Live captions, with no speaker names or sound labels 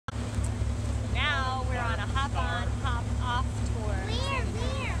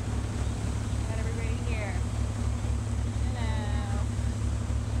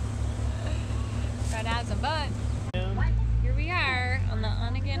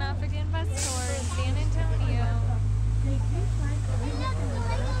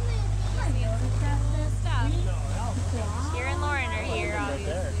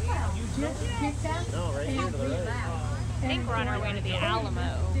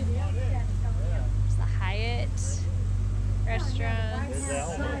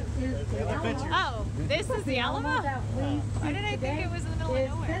Oh, this is the Alamo? Why did I think it was in the middle of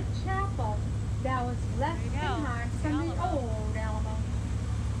nowhere? The chapel that was left behind from the old Alamo.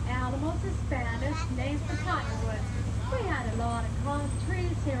 Alamo's a Spanish name for cottonwood. We had a lot of palm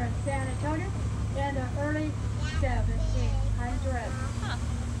trees here in San Antonio in the early 1700s.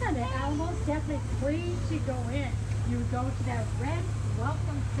 And the Alamo's definitely free to go in. You would go to that red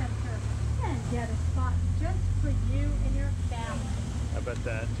welcome center and get a spot just for you and your family. I bet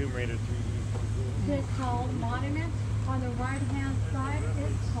that Tomb Raider 3D. This tall monument on the right-hand side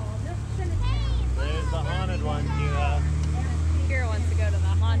is called the cemetery. There's the haunted one, Keira. Keira wants to go to the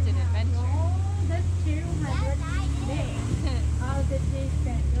haunted adventure. All the 200 names of the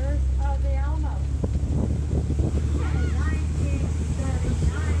defenders of the Alamo. In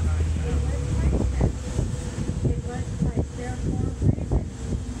 1939, it was placed there for a reason.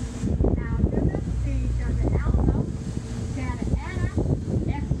 After the siege of the Alamo, Santa Anna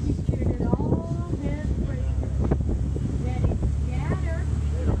executed all his prisoners. Then he scattered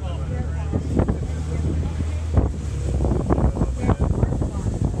their bodies in different locations.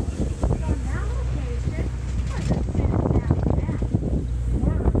 On that location was a Santa Anna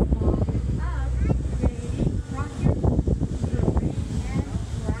were bodies of Katie, Crockett, Ruby, and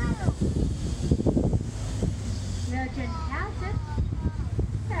Travis. Legend has it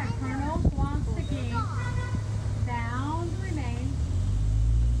that Colonel Juan Seguin found remains,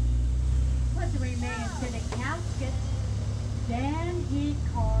 put the remains in a casket, then he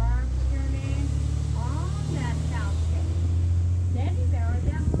carved your name on that casket. Then he buried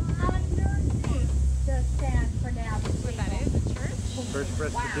them underneath the San Fernando What that is, a church? First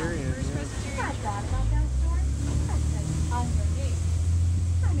Presbyterian. First Yeah. Presbyterian. I thought about that story. That's like underneath.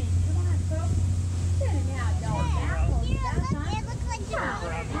 I mean, come on, folks. Sitting out those apples that time. Wow,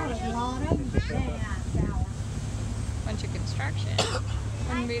 that was a lot of manpower. Bunch of construction.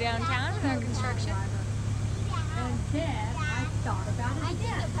 Wouldn't be downtown without construction. And then I thought about it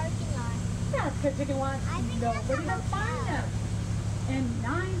again. That's because you can watch nobody to find them. In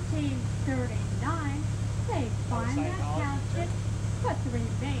 1939, they find that casket, put the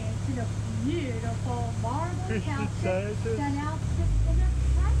remains in a beautiful marble casket, then out sits in a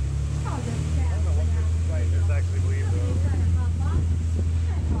front of the It's actually believed though.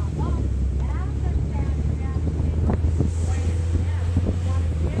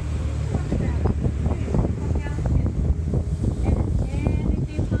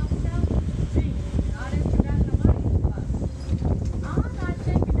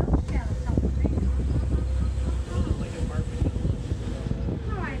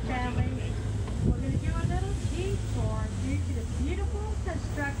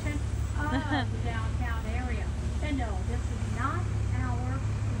 downtown area. And no, this is not our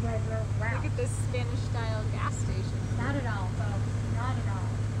regular route. Look at this Spanish-style gas station. Not at all, folks. Not at all.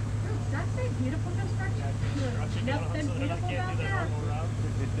 That's a beautiful construction. There's nothing beautiful about that.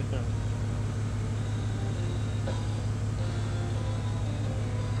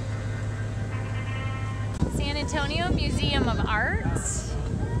 San Antonio Museum of Art.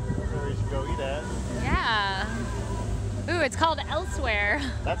 Where we should go eat at. Yeah. Ooh, it's called Elsewhere.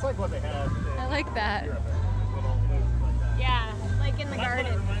 That's like what they have. I like that. Little places like that. Yeah, like in the That's what it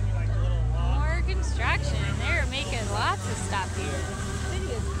garden. reminds me, like a little lodge. More construction. They're making lots of stuff here. The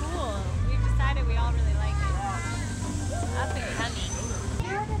city is cool. We've decided we all really like it. Up and coming.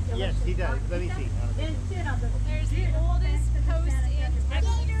 Yes, he does. Let me see. There's the oldest post in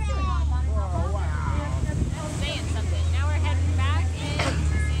Texas. Oh, wow. Saying something. Now we're heading back into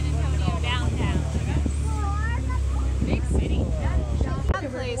San Antonio downtown. Big city. That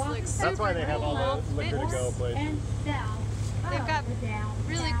place looks super That's why they have all cool. the liquor to go places. They've got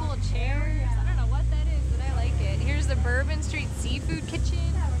really cool chairs. I don't know what that is, but I like it. Here's the Bourbon Street Seafood Kitchen.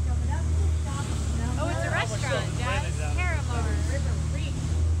 Oh, it's a restaurant, Jazz Paramore.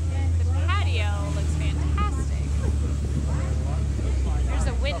 The patio looks fantastic. There's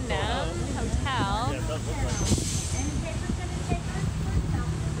a Wyndham Hotel. Yeah, it does look like it.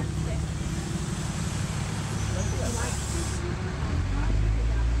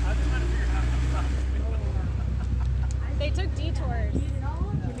 They took detours.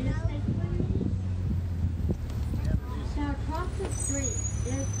 Now across the street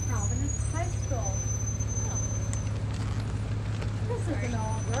is Providence High School. This is an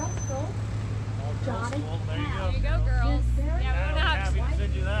all-girls school. Johnny There you go, girls. Yeah, we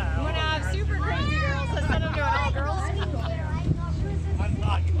want to have super crazy girls. Let's send them to an all-girls school.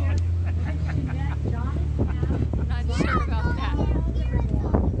 Not sure about that.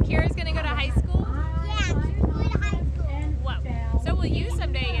 Kira's gonna go to high school? Whoa. So will you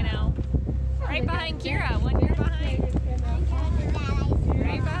someday, you know. Right behind Keira, 1 year behind.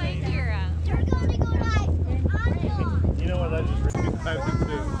 Right behind Keira.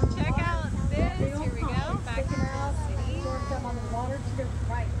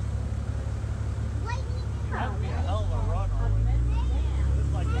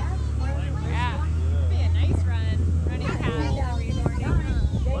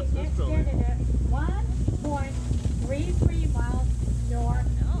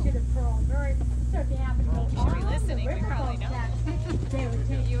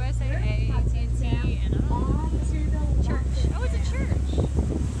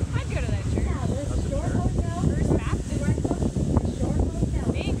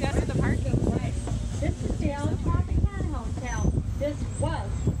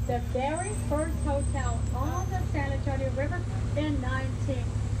 very first hotel on the San Antonio River in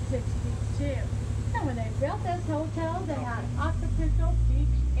 1962. And when they built this hotel, they had Acapulco Beach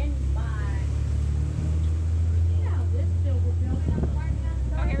in mind. Now, this silver building on the right-hand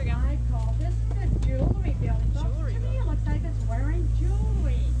side, here we go. I call this the jewelry building. Folks, to me, it looks like it's wearing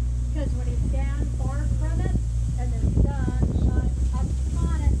jewelry. Because when you stand far from it and the sun shines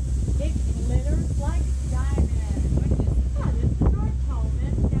upon it, it glitters like diamonds. Oh, this is our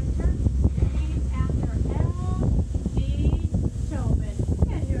Tobin Center, named after L.D. Tobin.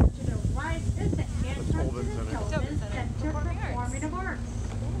 And here to the right is the entrance to the Tobin Center for Performing Arts.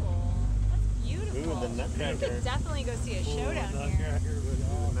 Cool. That's beautiful. Ooh, the We Nutcracker. could definitely go see a show down here.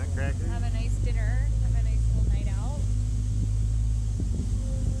 Nutcracker. Have a nice dinner. Have a nice little night out.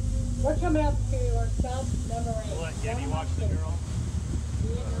 We're coming up to our stop number 8. We'll let Gabby watch the girl.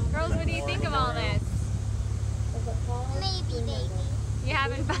 Girls, what do you think of all this? Maybe, baby. You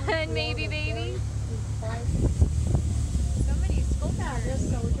having fun, maybe, baby? So many sculptures.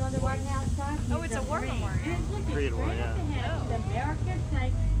 So we're on the right-hand side. Oh, it's a war memorial. And it's looking Korean War, straight yeah. up ahead, the American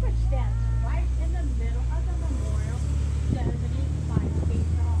flag, which stands right in the middle of the memorial, 75 feet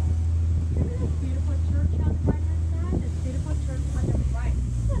tall. Look at this beautiful church on the right-hand side, this beautiful church on the right.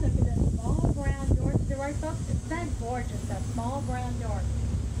 And look at this small brown door to the right, folks. It's that gorgeous, that small brown door.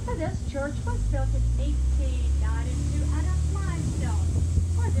 So this church was built in 1892 out of limestone.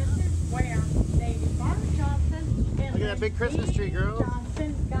 Well, this is where Lady Barbara Johnson and Look at that big Christmas tree, girl.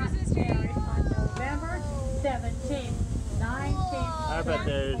 Johnson got Christmas tree. married on November 17th, 1974. I bet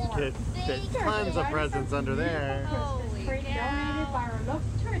there's tons of presents under there. Holy Christmas tree cow. donated by our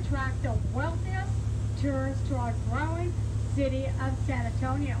locals to attract the wealthiest tourists to our growing city of San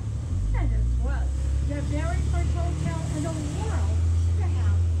Antonio. And this was the very first hotel in the world to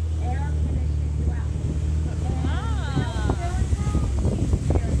have air conditioning throughout. Ah.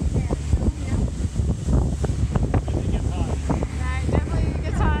 Right, definitely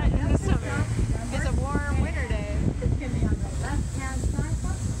gets hot in the summer. It's a warm winter day. It's going to be on the left-hand side,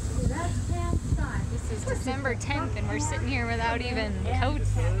 folks. Left-hand side. This is December 10th and we're sitting here without even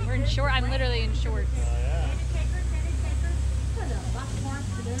coats. We're in short. I'm literally in shorts.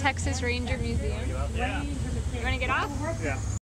 Texas Ranger Museum. Yeah. You want to get off? Yeah.